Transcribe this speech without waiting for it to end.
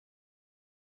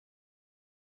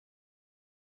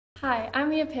Hi, I'm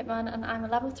Mia Pittman and I'm a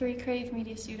Level 3 Creative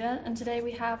Media student, and today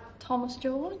we have Thomas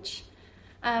George.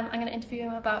 I'm going to interview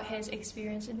him about his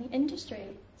experience in the industry.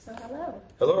 So hello.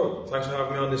 Hello, thanks for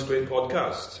having me on this great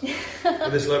podcast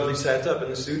with this lovely setup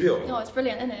in the studio. No, it's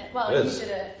brilliant, isn't it? Well, It you is. did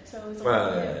it, so it's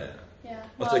Well, yeah. yeah.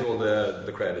 Well, I'll take all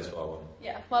the credits for that one.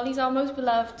 Yeah, well, he's our most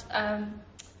beloved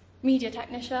media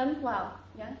technician. Well,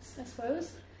 yes, I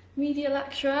suppose. Media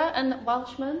lecturer and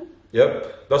Welshman.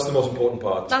 Yep, that's the most important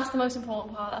part. That's the most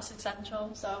important part, that's essential.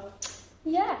 So,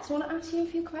 yeah, so I want to ask you a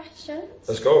few questions.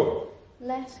 Let's go.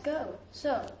 Let's go.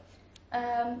 So,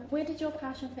 where did your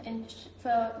passion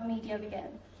for media begin?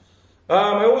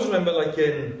 I always remember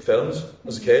liking films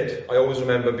as a kid. I always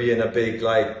remember being a big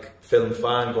film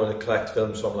fan, going to collect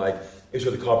films from used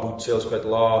to the car boot sales quite a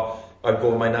lot. I'd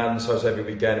go to my nan's house every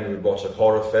weekend and we would watch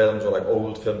horror films or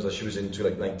old films that she was into,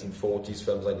 1940s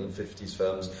films, 1950s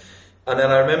films. And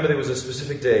then I remember there was a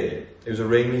specific day. It was a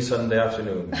rainy Sunday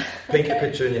afternoon. Paint a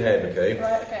picture in your head, okay?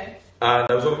 Right, okay. And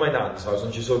I was over at my nan's house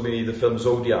and she showed me the film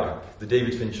Zodiac, the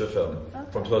David Fincher film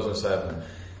from 2007.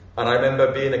 And I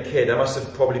remember being a kid, I must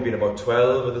have probably been about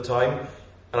 12 at the time,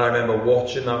 and I remember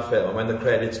watching that film, and when the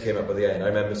credits came up at the end, I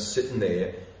remember sitting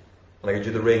there, and I could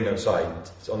do the rain outside,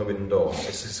 on the window.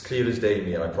 It's as clear as day,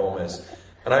 me, I promise.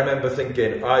 And I remember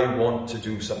thinking, I want to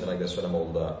do something like this when I'm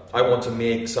older. I want to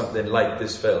make something like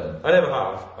this film. I never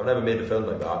have. I've never made a film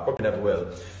like that. Probably never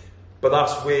will. But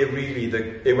that's where really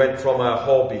it went from a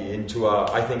hobby into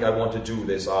I think I want to do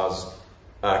this as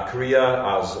a career,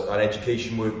 as an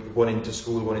education, going into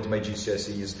school, going into my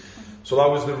GCSEs. So that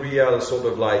was the real sort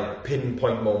of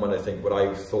pinpoint moment, I think, where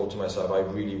I thought to myself, I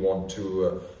really want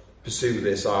to pursue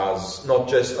this as not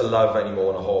just a love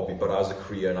anymore and a hobby, but as a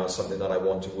career and as something that I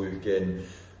want to work in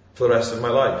for the rest of my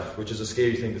life, which is a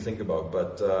scary thing to think about.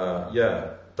 But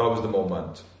yeah, that was the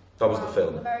moment. That was the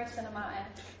film. Very cinematic.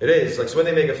 It is. So when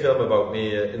they make a film about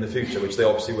me in the future, which they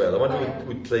obviously will, I wonder who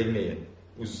would play me.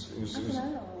 Who's I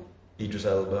don't know. Idris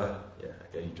Elba?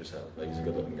 Yeah, Idris Elba. He's a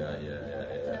good looking guy.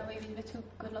 Yeah. No, maybe a bit too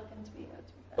good looking to be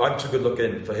good. I'm too good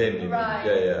looking for him. Right.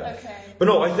 Yeah. Okay. But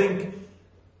no, I think.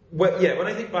 When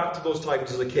I think back to those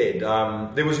times as a kid,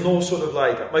 there was no sort of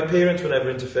my parents were never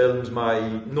into films.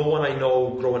 No one I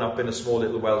know growing up in a small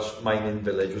little Welsh mining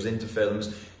village was into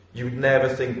films. You would never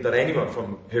think that anyone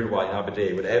from Hirwaun in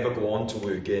Aberdeen would ever go on to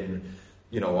work in,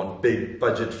 on big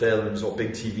budget films or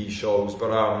big TV shows. But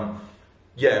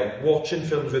watching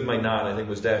films with my nan, I think,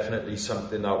 was definitely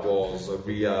something that was a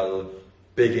real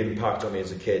big impact on me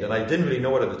as a kid. And I didn't really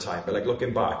know it at the time, but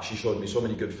looking back, she showed me so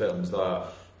many good films that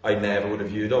I never would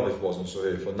have heard of if it wasn't so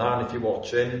her. For Nan, if you're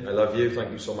watching, I love you. Thank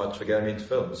you so much for getting me into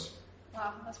films.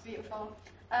 Wow, that's beautiful.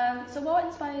 So what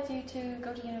inspired you to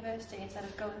go to university instead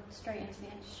of going straight into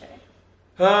the industry?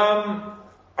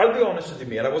 I'll be honest with you,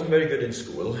 mate. I wasn't very good in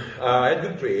school. I had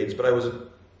good grades, but I was a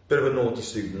bit of a naughty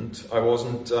student. I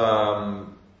wasn't.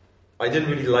 I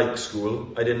didn't really like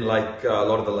school. I didn't like a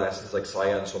lot of the lessons like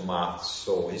science or maths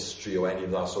or history or any of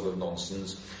that sort of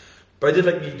nonsense. But I did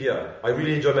like media. I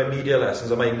really enjoyed my media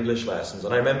lessons and my English lessons.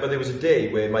 And I remember there was a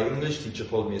day where my English teacher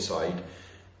pulled me aside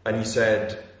and he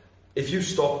said, if you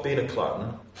stop being a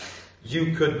clown,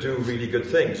 you could do really good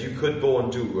things. You could go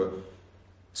and do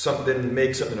something,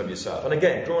 make something of yourself. And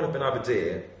again, growing up in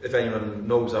Aberdeen, if anyone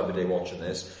knows Aberdeen watching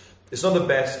this, it's not the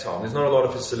best town. There's not a lot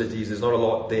of facilities. There's not a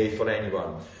lot there for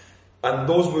anyone. And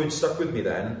those words stuck with me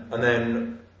then. And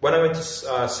then when I went to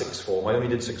sixth form, I only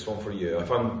did sixth form for a year. I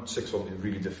found sixth form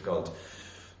really difficult.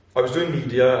 I was doing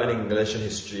media and English and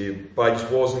history, but I just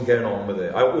wasn't getting on with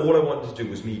it. All I wanted to do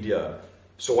was media.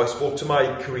 So I spoke to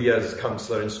my careers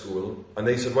counsellor in school, and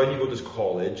they said, why don't you go to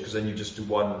college, because then you just do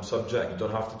one subject. You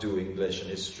don't have to do English and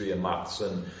history and maths.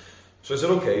 And so I said,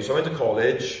 okay. So I went to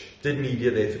college, did media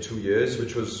there for 2 years,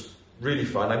 which was really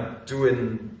fun.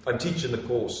 I'm teaching the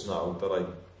course now that I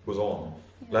was on.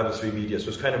 Level 3 media, so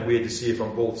it's kind of weird to see it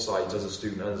from both sides as a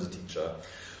student and as a teacher.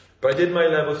 But I did my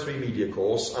level 3 media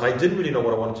course and I didn't really know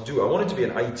what I wanted to do. I wanted to be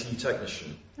an IT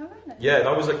technician. Oh, really? Yeah,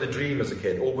 that was the dream as a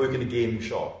kid, or work in a game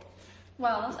shop.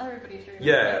 Well, that's everybody's dream.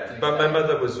 Yeah, but my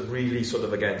mother was really sort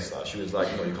of against that. She was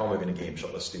like, no, you can't work in a game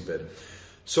shop, that's stupid.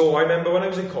 So I remember when I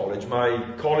was in college, my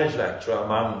college lecturer,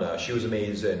 Amanda, she was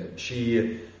amazing.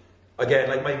 She, again,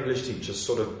 like my English teacher,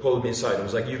 sort of pulled me aside and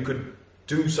was like, you could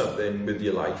do something with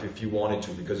your life if you wanted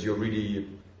to, because you're really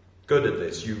good at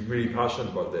this, you're really passionate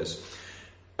about this.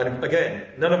 And again,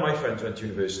 none of my friends went to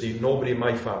university, nobody in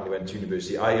my family went to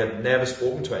university. I had never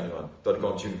spoken to anyone that had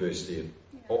gone to university,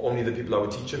 or only the people that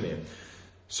were teaching me.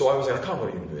 So I was like, I can't go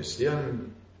to university,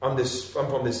 I'm from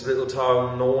this little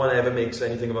town, no one ever makes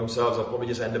anything of themselves, I'll probably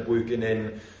just end up working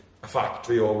in a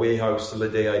factory or a warehouse till the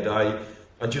day I die.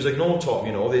 And she was like, no, Tom,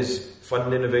 you know, there's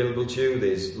funding available to you,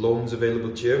 there's loans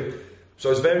available to you. So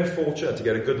I was very fortunate to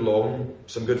get a good loan,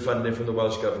 some good funding from the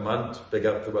Welsh Government, big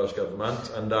up the Welsh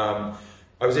Government, and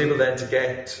I was able then to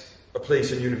get a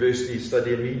place in university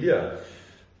studying media.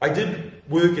 I did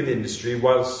work in the industry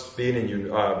whilst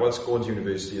whilst going to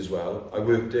university as well. I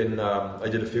worked in, I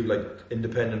did a few like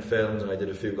independent films, and I did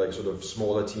a few like sort of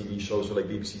smaller TV shows for like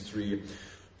BBC Three.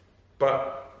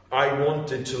 But I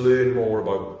wanted to learn more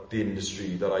about the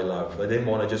industry that I loved. I didn't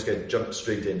want to just get jumped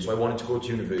straight in, so I wanted to go to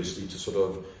university to sort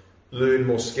of learn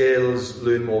more skills,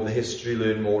 learn more of the history,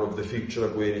 learn more of the future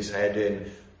of where it's heading.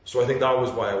 So I think that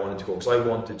was why I wanted to go, because I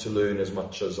wanted to learn as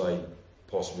much as I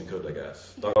possibly could, I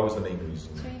guess. That was the main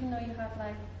reason. So even though you had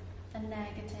like a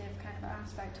negative kind of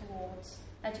aspect towards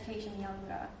education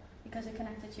younger, because it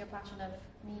connected to your passion of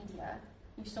media,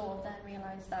 you sort of then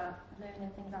realised that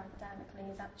learning things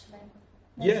academically is actually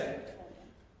more suited for you.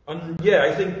 And yeah,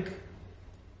 I think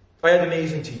I had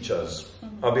amazing teachers,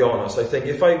 I'll be honest. I think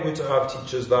if I were to have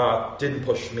teachers that didn't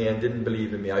push me and didn't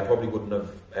believe in me, I probably wouldn't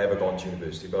have ever gone to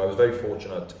university, but I was very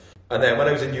fortunate. And then when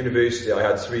I was in university, I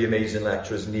had 3 amazing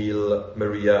lecturers, Neil,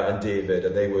 Maria and David,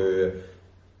 and they were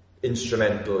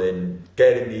instrumental in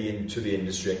getting me into the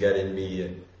industry and getting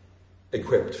me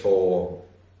equipped for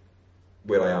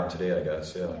where I am today, I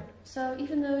guess, yeah. So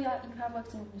even though you have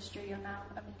worked in the industry, you're now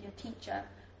a media teacher,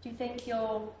 do you think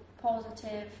your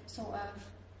positive sort of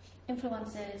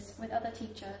influences with other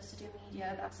teachers to do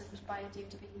media that's inspired you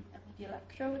to be a media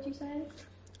lecturer, would you say?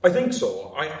 I think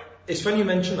so. It's funny you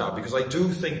mention that, because I do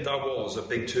think that was a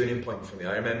big turning point for me.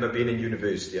 I remember being in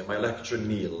university and my lecturer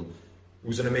Neil,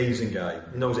 who's an amazing guy,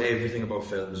 knows everything about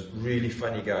films, really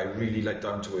funny guy, really like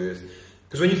down to earth.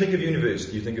 Because when you think of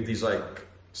university, you think of these like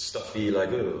stuffy, like,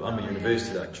 oh, I'm a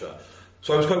university lecturer.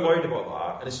 So I was quite worried about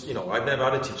that, and it's, you know, I've never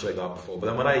had a teacher like that before. But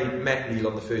then when I met Neil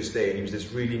on the first day, and he was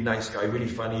this really nice guy, really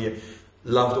funny,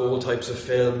 loved all types of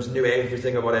films, knew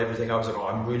everything about everything, I was like, oh,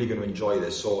 I'm really going to enjoy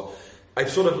this. So I've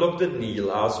sort of looked at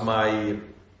Neil as my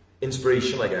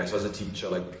inspiration, I guess, as a teacher.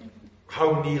 Like,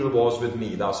 how Neil was with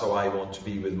me, that's how I want to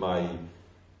be with my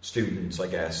students, I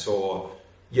guess. So,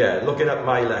 yeah, looking at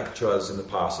my lecturers in the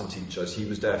past and teachers, he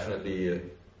was definitely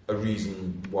a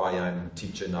reason why I'm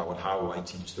teaching now and how I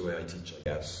teach the way I teach, I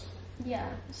guess. Yeah,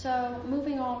 so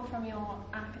moving on from your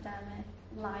academic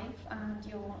life and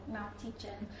you're now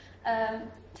teaching,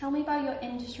 tell me about your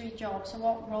industry job. So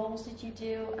what roles did you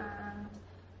do, and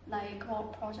like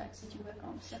what projects did you work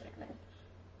on specifically?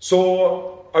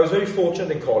 So I was very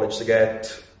fortunate in college to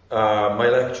get my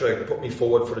lecturer put me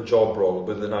forward for a job role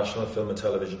with the National Film and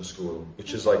Television School,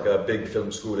 which is like a big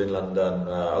film school in London.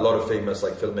 A lot of famous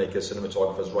like filmmakers,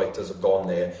 cinematographers, writers have gone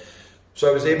there. So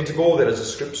I was able to go there as a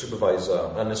script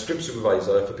supervisor, and a script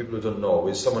supervisor, for people who don't know,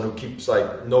 is someone who keeps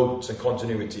like notes and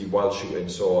continuity while shooting.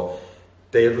 So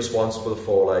they're responsible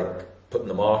for like putting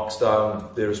the marks down,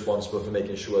 they're responsible for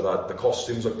making sure that the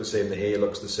costumes look the same, the hair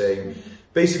looks the same,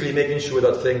 basically making sure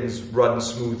that things run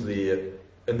smoothly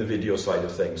in the video side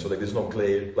of things, so like there's no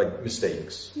clear like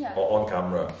mistakes on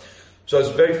camera. So I was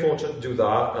very fortunate to do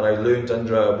that, and I learned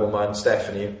under a woman,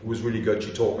 Stephanie, who was really good.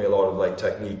 She taught me a lot of like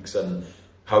techniques and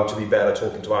how to be better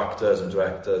talking to actors and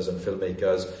directors and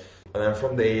filmmakers. And then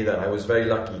from there, then I was very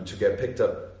lucky to get picked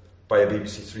up by a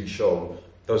BBC Three show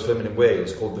that was filming in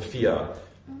Wales called The Fear.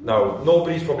 Now,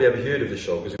 nobody's probably ever heard of the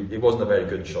show because it wasn't a very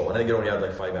good show, and I think it only had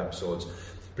like 5 episodes.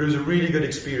 But it was a really good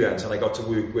experience, and I got to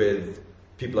work with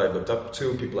people I've looked up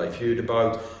to, people I've heard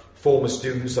about, former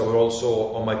students that were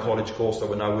also on my college course that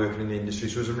were now working in the industry.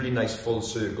 So it was a really nice full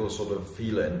circle sort of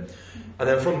feeling. And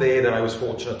then from there, then I was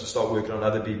fortunate to start working on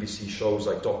other BBC shows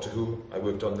like Doctor Who. I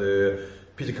worked on the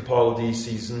Peter Capaldi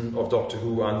season of Doctor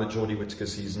Who and the Jodie Whittaker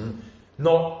season.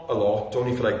 Not a lot,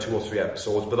 only for like 2 or 3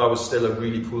 episodes, but that was still a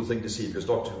really cool thing to see, because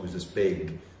Doctor Who is this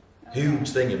big, huge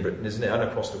thing in Britain, isn't it? And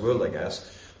across the world, I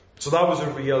guess. So that was a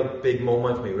real big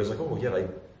moment for me, where I was like, oh yeah,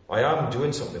 I am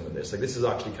doing something with this. Like, this is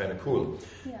actually kind of cool.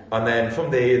 Yeah. And then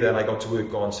from there, then I got to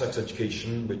work on Sex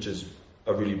Education, which is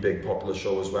a really big, popular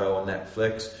show as well on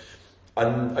Netflix.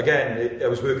 And again, I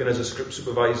was working as a script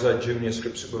supervisor, junior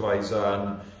script supervisor,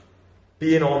 and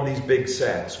being on these big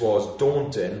sets was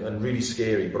daunting and really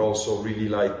scary, but also really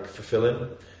like fulfilling.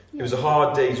 Yeah. It was a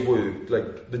hard day's work.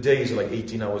 Like, the days are like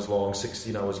 18 hours long,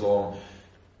 16 hours long.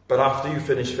 But after you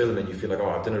finish filming, you feel like, oh,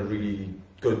 I've done a really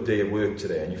good day of work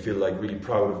today, and you feel like really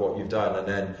proud of what you've done. And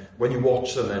then when you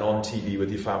watch them then on TV with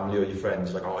your family or your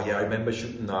friends, like, oh yeah, I remember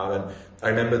shooting that, and I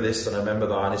remember this, and I remember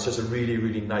that, and it's just a really,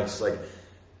 really nice, like,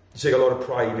 you take a lot of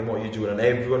pride in what you're doing, and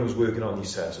everyone who's working on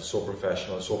these sets is so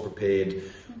professional, so prepared.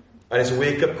 And it's a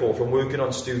wake-up call from working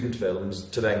on student films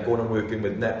to then going and working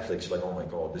with Netflix. You're like, oh my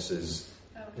god, this is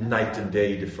night and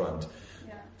day different.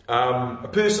 Yeah. A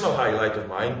personal highlight of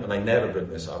mine, and I never bring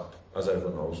this up, as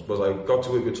everyone knows, was I got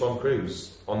to work with Tom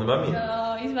Cruise on The Mummy.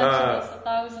 Oh, he's mentioned this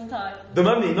 1,000 times. The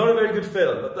Mummy, not a very good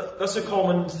film. That's a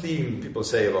common theme people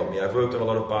say about me. I've worked on a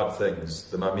lot of bad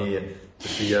things. The Mummy,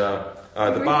 the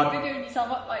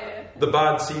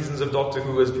bad seasons of Doctor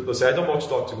Who, as people say. I don't watch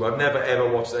Doctor Who. I've never ever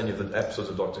watched any of the episodes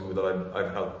of Doctor Who that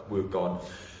I've helped work on.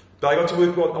 But I got to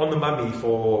work on The Mummy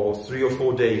for 3 or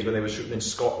 4 days when they were shooting in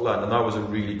Scotland, and that was a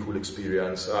really cool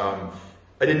experience. I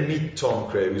didn't meet Tom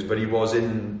Cruise, but he was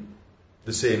in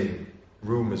the same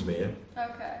room as me,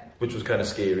 okay, which was kind of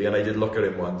scary. And I did look at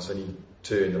him once, and he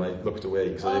turned, and I looked away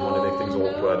because I didn't want to make things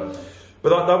awkward.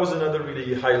 But that was another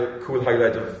really cool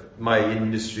highlight of my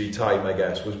industry time, I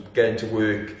guess, was getting to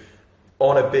work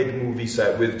on a big movie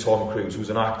set with Tom Cruise,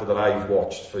 who's an actor that I've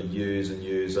watched for years and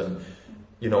years, and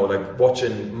you know, like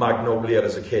watching Magnolia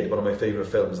as a kid, one of my favourite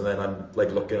films, and then I'm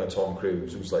like looking at Tom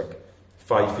Cruise, who's like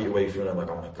 5 feet away from me, and I'm like,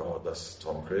 oh my god, that's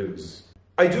Tom Cruise.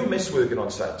 I do miss working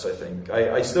on sets, I think.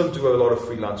 I still do a lot of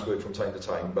freelance work from time to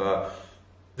time, but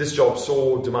this job's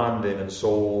so demanding and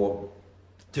so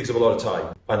takes up a lot of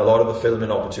time. And a lot of the filming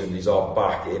opportunities are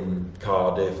back in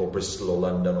Cardiff or Bristol or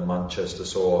London or Manchester,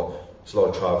 so it's a lot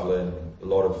of travelling, a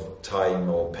lot of time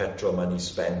or petrol money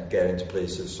spent getting to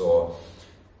places. So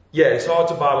yeah, it's hard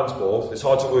to balance both. It's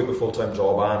hard to work a full-time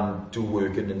job and do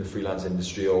working in the freelance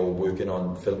industry or working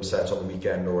on film sets on the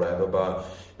weekend or whatever, but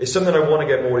it's something I want to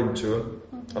get more into,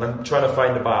 and I'm trying to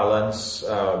find a balance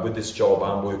with this job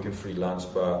and working freelance,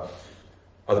 but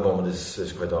at the moment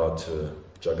it's quite hard to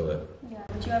juggle it. Yeah,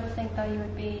 would you ever think that you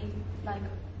would be like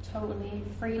totally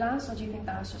freelance, or do you think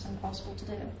that's just impossible to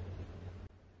do?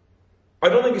 I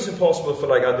don't think it's impossible for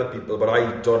like other people, but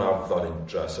I don't have that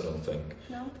interest, I don't think.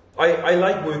 No? I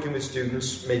like working with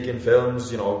students, making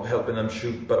films, you know, helping them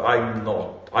shoot, but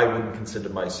I wouldn't consider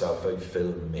myself a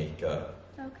filmmaker.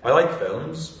 Okay. I like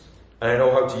films, and I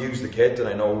know how to use the kit, and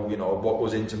I know, you know, what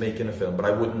goes into making a film, but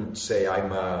I wouldn't say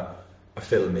I'm a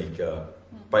filmmaker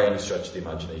by any stretch of the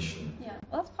imagination. Yeah,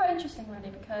 well, that's quite interesting really,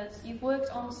 because you've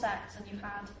worked on sets and you've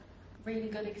had really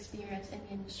good experience in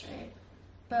the industry,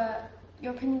 but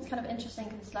your opinion's kind of interesting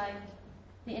because like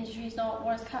the industry is not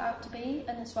what it's cut out to be,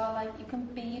 and as well, like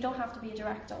you don't have to be a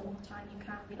director all the time. You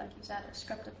can be, like you said, a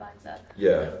script advisor.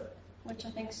 Yeah. Which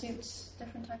I think suits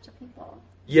different types of people.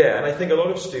 Yeah, and I think a lot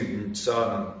of students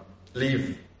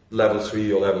leave level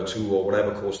 3 or level 2 or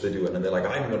whatever course they're doing, and they're like,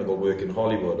 I'm going to go work in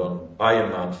Hollywood on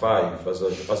Iron Man 5 as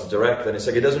a director, and it's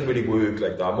like, it doesn't really work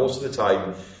like that. Most of the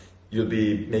time, you'll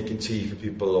be making tea for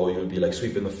people, or you'll be like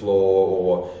sweeping the floor,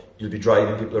 or you'll be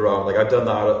driving people around. Like I've done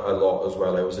that a lot as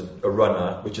well. I was a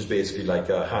runner, which is basically like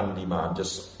a handyman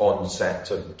just on set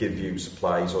to give you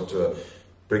supplies or to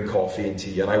bring coffee and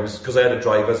tea. And I was, because I had a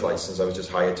driver's license, I was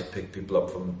just hired to pick people up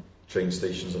from train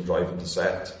stations and drive them to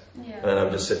set. Yeah. And then I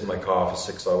would just sit in my car for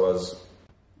 6 hours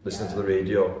listening to the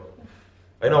radio.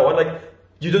 I know, and like,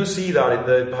 you don't see that in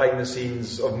the behind the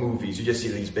scenes of movies. You just see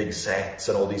these big sets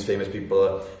and all these famous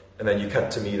people, and then you cut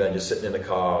to me then just sitting in the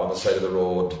car on the side of the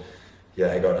road.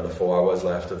 Yeah, I got another 4 hours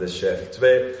left of this shift.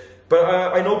 But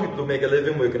I know people who make a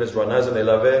living working as runners and they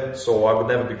love it, so I would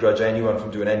never begrudge anyone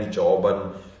from doing any job.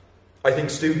 And I think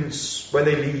students, when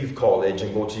they leave college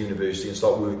and go to university and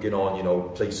start working on, you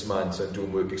know, placements and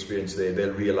doing work experience there,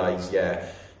 they'll realise, yeah,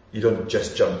 you don't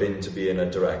just jump into being a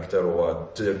director or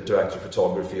a director of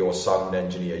photography or sound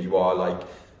engineer. You are like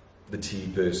the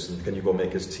tea person. Can you go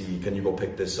make us tea? Can you go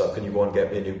pick this up? Can you go and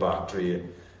get me a new battery?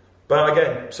 But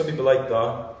again, some people like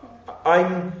that.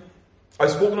 I've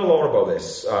spoken a lot about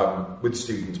this with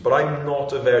students, but I'm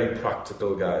not a very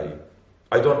practical guy.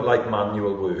 I don't like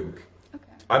manual work. Okay.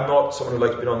 I'm not someone who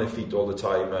likes being on their feet all the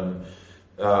time and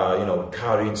you know,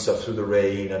 carrying stuff through the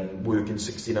rain and working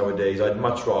 16-hour days. I'd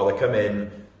much rather come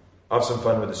in, have some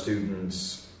fun with the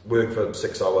students, work for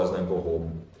 6 hours and then go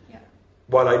home. Yeah.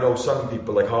 While I know some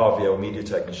people, like Harvey, our media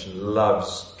technician,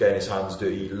 loves getting his hands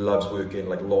dirty, he loves working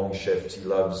like long shifts, he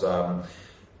loves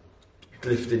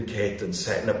lifting kit and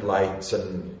setting up lights,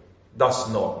 and that's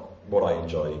not what I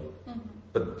enjoy. Mm-hmm.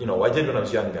 But you know, I did when I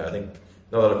was younger. I think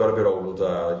now that I've got a bit older,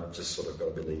 I just sort of got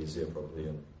a bit lazier probably,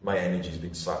 and my energy's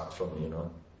been sapped from me, you know.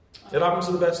 It happens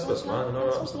to the best of us, man. You know,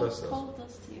 it happens to the best of us. Cold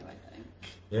does to you, I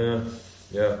think.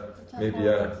 Yeah, maybe,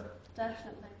 yeah.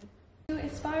 Definitely. To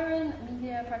aspiring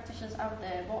media practitioners out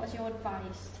there, what is your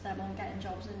advice to them on getting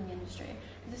jobs in the industry?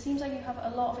 Because it seems like you have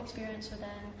a lot of experience within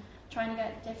trying to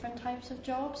get different types of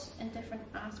jobs in different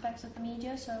aspects of the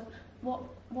media. So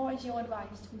what is your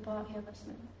advice to people out here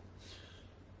listening?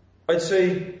 I'd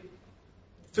say,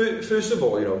 first of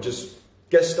all, you know, just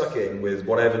get stuck in with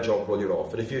whatever job role you're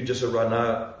offered. If you're just a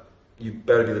runner, you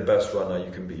better be the best runner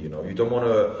you can be, you know. You don't want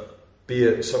to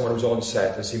someone who's on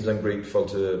set and seems ungrateful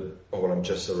to, oh, well, I'm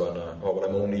just a runner, oh, well,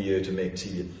 I'm only here to make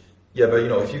tea. Yeah, but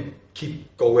if you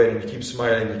keep going and you keep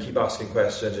smiling, you keep asking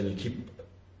questions and you keep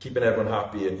keeping everyone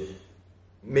happy,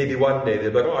 maybe one day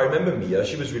they'll be like, oh, I remember Mia,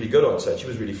 she was really good on set, she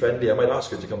was really friendly, I might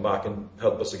ask her to come back and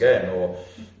help us again.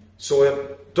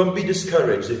 So don't be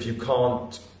discouraged if you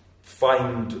can't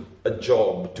find a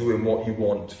job doing what you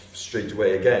want straight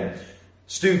away. Again,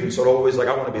 students are always like,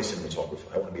 I want to be a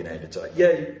cinematographer, I want to be an editor.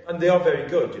 Yeah, and they are very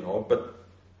good, but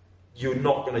you're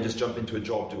not going to just jump into a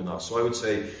job doing that. So I would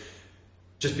say,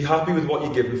 just be happy with what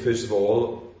you're given first of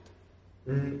all.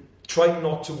 Try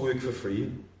not to work for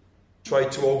free. Try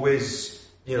to always,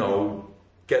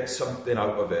 get something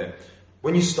out of it.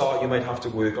 When you start, you might have to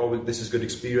work, oh, this is good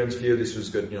experience for you, this was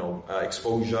good,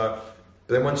 exposure.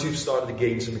 But then once you've started to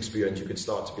gain some experience, you can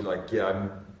start to be like, yeah,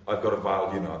 I've got a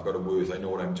value now, I've got a worth, I know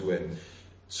what I'm doing.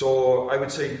 So I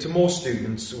would say to most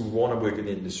students who want to work in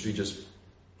the industry, just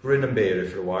grin and bear it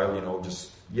for a while, I know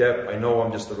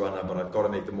I'm just a runner, but I've got to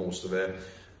make the most of it.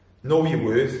 Know your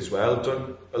worth as well.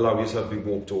 Don't allow yourself to be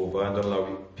walked over, and don't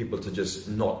allow people to just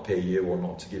not pay you or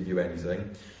not to give you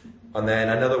anything. And then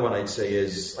another one I'd say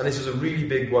is, and this is a really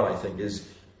big one I think, is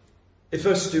if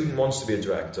a student wants to be a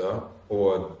director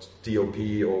or a DOP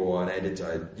or an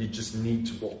editor, you just need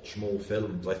to watch more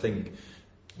films. I think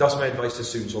that's my advice to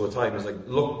students all the time, is like,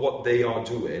 look what they are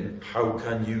doing, how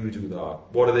can you do that?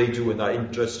 What are they doing that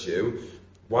interests you?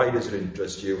 Why does it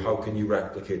interest you? How can you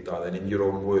replicate that then in your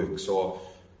own work? So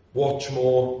watch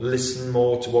more, listen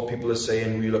more to what people are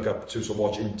saying, who you look up to, so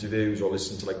watch interviews or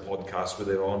listen to like podcasts where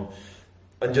they're on.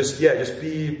 And just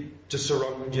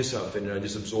surround yourself in and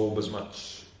just absorb as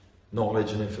much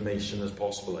knowledge and information as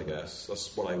possible, I guess.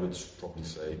 That's what I would probably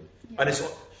say. Yeah. And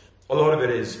a lot of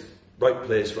it is right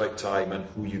place, right time, and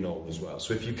who you know as well.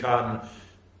 So if you can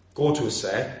go to a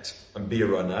set and be a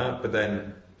runner, but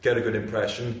then get a good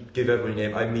impression, give everyone your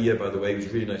name. I'm Mia, by the way, it was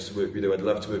really nice to work with you. I'd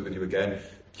love to work with you again.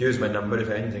 Here's my number. If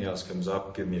anything else comes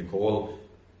up, give me a call.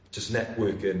 Just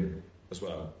networking as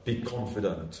well. Be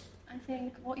confident. I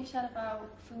think what you said about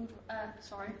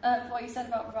what you said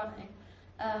about running,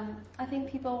 I think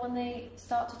people, when they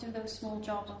start to do those small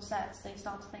jobs on sets, they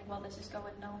start to think, well, this is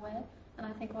going nowhere. And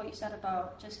I think what you said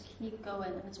about just keep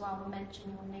going, and as well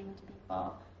mention your name to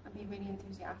people and be really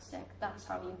enthusiastic, that's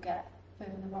how you get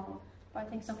further on. But I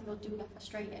think some people do get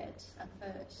frustrated at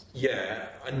first. Yeah,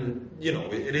 and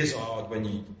it is hard when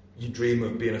you dream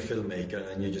of being a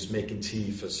filmmaker and you're just making tea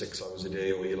for 6 hours a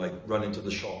day, or you like run into the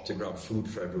shop to grab food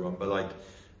for everyone. But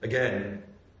again,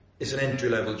 it's an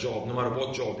entry-level job. No matter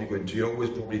what job you go into, you're always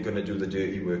probably going to do the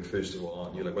dirty work first of all,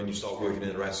 aren't you? Like when you start working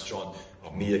in a restaurant,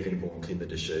 oh, Mia can go and clean the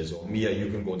dishes, or Mia, you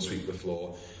can go and sweep the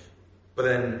floor. But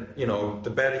then, the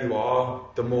better you are,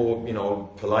 the more,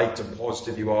 polite and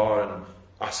positive you are, and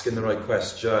asking the right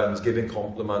questions, giving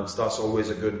compliments, that's always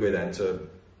a good way then to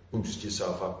boost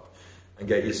yourself up and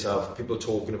get yourself, people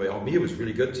talking about, oh, Mia was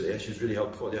really good today, she was really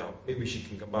helpful, yeah, maybe she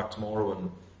can come back tomorrow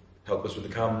and help us with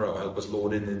the camera or help us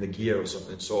load in the gear or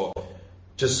something. So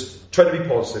just try to be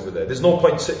positive with it. There's no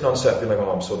point sitting on set being like,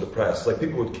 oh, I'm so depressed. Like,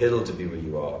 people would kill to be where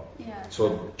you are. Yeah.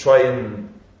 So try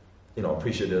and,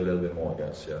 appreciate it a little bit more, I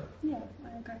guess, yeah. Yeah,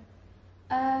 I agree.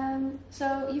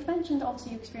 So you've mentioned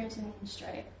obviously your experience in the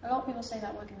industry. A lot of people say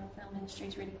that working in the film industry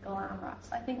is really glamorous.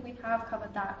 I think we have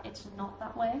covered that it's not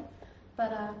that way.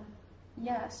 But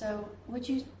so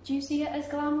do you see it as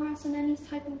glamorous in any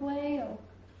type of way? Or?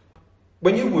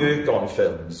 When you work on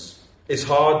films, it's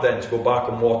hard then to go back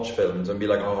and watch films and be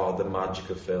like, oh, the magic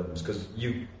of films, because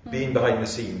you've been behind the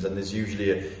scenes and there's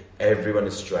usually everyone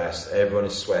is stressed, everyone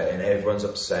is sweating, everyone's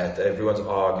upset, everyone's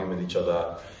arguing with each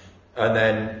other. And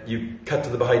then you cut to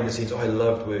the behind the scenes, oh, I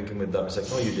loved working with them. It's like,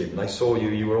 no, you didn't. I saw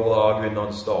you were all arguing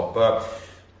non-stop. But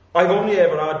I've only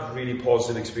ever had really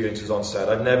positive experiences on set.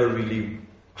 I've never really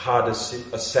had a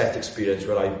set experience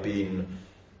where I've been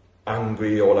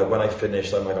angry, or like when I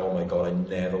finished, I'm like, oh my God, I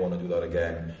never want to do that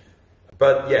again.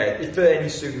 But yeah, if any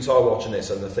students are watching this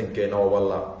and they're thinking, oh,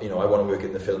 well, I want to work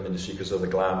in the film industry because of the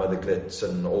glamour, the glitz,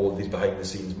 and all these behind the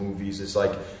scenes movies, it's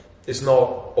like, it's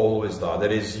not always that.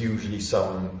 There is usually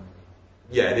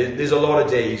there's a lot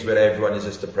of days where everyone is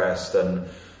just depressed and,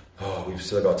 oh, we've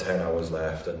still got 10 hours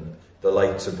left and the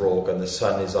lights are broke and the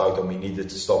sun is out and we need it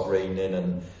to stop raining,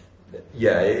 and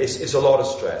yeah, it's a lot of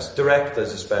stress.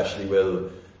 Directors especially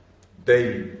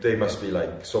they must be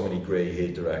like so many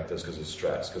grey-haired directors because of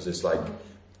stress, because it's like,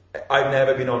 I've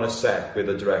never been on a set where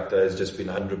the director has just been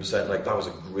 100% like, that was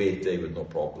a great day with no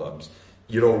problems.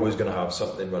 You're always going to have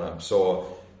something run up.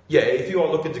 So yeah, if you are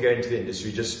looking to get into the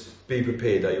industry, just be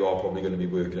prepared that you are probably going to be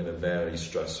working in a very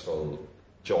stressful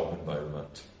job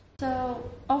environment. So,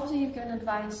 obviously you've given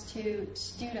advice to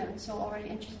students who are already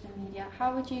interested in media.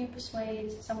 How would you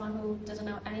persuade someone who doesn't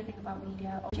know anything about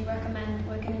media? Or do you recommend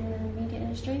working in the media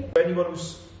industry? Anyone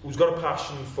who's got a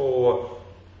passion for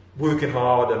working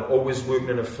hard and always working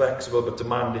in a flexible but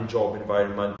demanding job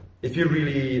environment, if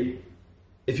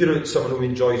you're someone who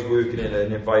enjoys working in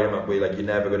an environment where like you're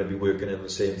never going to be working in the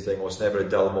same thing or it's never a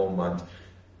dull moment,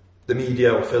 the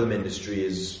media or film industry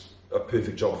is a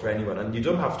perfect job for anyone. And you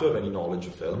don't have to have any knowledge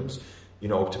of films. You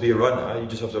know, to be a runner, you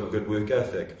just have to have a good work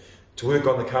ethic. To work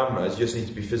on the cameras, you just need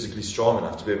to be physically strong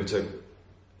enough to be able to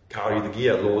carry the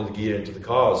gear, load the gear into the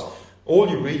cars. All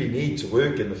you really need to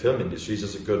work in the film industry is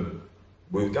just a good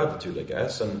work attitude, I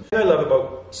guess. And the thing I love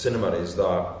about cinema is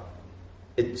that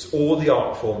it's all the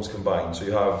art forms combined. So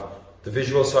you have the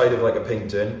visual side of like a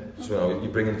painting, so you know, you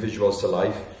bring in visuals to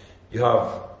life. You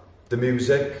have the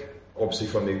music, obviously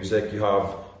from music. You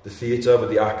have the theatre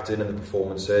with the acting and the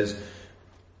performances.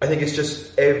 I think it's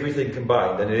just everything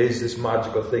combined, and it is this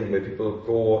magical thing where people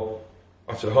go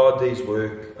after a hard day's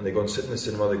work and they go and sit in the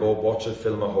cinema, they go watch a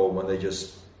film at home and they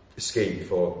just escape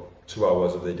for 2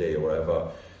 hours of their day or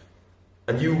whatever.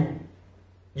 And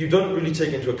you don't really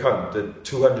take into account the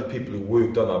 200 people who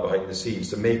worked on that behind the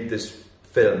scenes to make this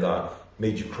film that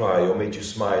made you cry or made you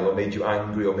smile or made you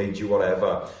angry or made you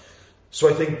whatever. So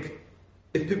I think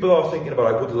if people are thinking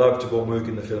about, I would love to go and work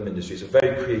in the film industry, it's a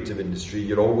very creative industry.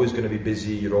 You're always going to be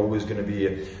busy, you're always going to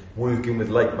be working with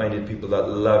like-minded people that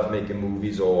love making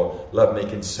movies or love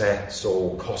making sets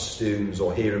or costumes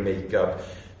or hair and makeup.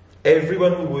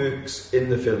 Everyone who works in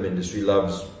the film industry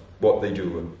loves what they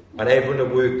do. And everyone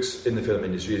that works in the film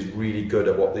industry is really good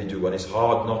at what they do, and it's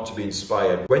hard not to be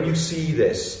inspired. When you see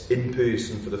this in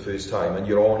person for the first time and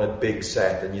you're on a big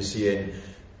set and you're seeing,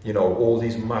 you know, all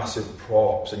these massive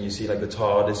props and you see like the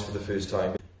TARDIS for the first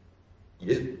time,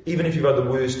 even if you've had the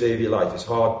worst day of your life, it's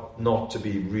hard not to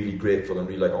be really grateful and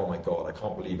really like, oh my God, I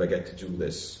can't believe I get to do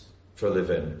this for a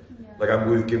living. Yeah. Like I'm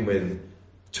working with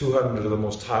 200 of the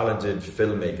most talented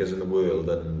filmmakers in the world,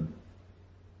 and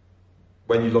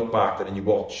when you look back and you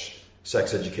watch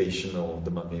Sex Education or The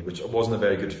Mummy, which wasn't a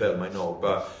very good film, I know,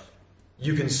 but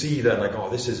you can see then like, oh,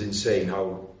 this is insane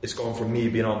how it's gone from me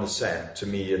being on the set to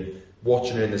me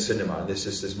watching it in the cinema, and this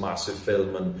is this massive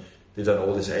film and they've done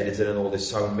all this editing and all this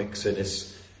sound mixing.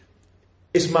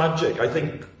 It's magic. I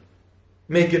think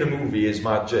making a movie is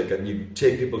magic, and you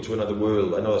take people to another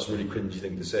world. I know that's a really cringy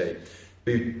thing to say,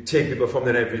 but you take people from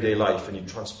their everyday life and you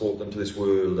transport them to this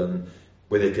world and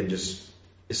where they can just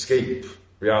escape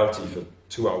reality for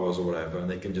 2 hours or whatever, and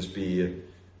they can just be,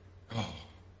 oh,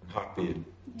 I'm happy,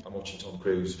 I'm watching Tom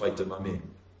Cruise fight a mummy.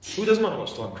 Who doesn't want to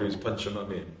watch Tom Cruise punch a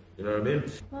mummy? You know what I mean?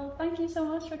 Well, thank you so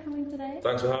much for coming today.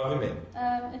 Thanks for having me.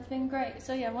 It's been great.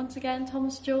 So yeah, once again,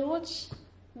 Thomas George,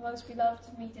 the most beloved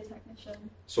media technician.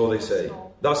 So they say.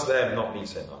 That's them, not me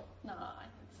saying that. No, I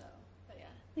think so. But yeah,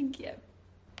 thank you.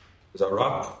 Is that a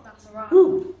wrap? That's a wrap.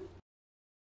 Woo.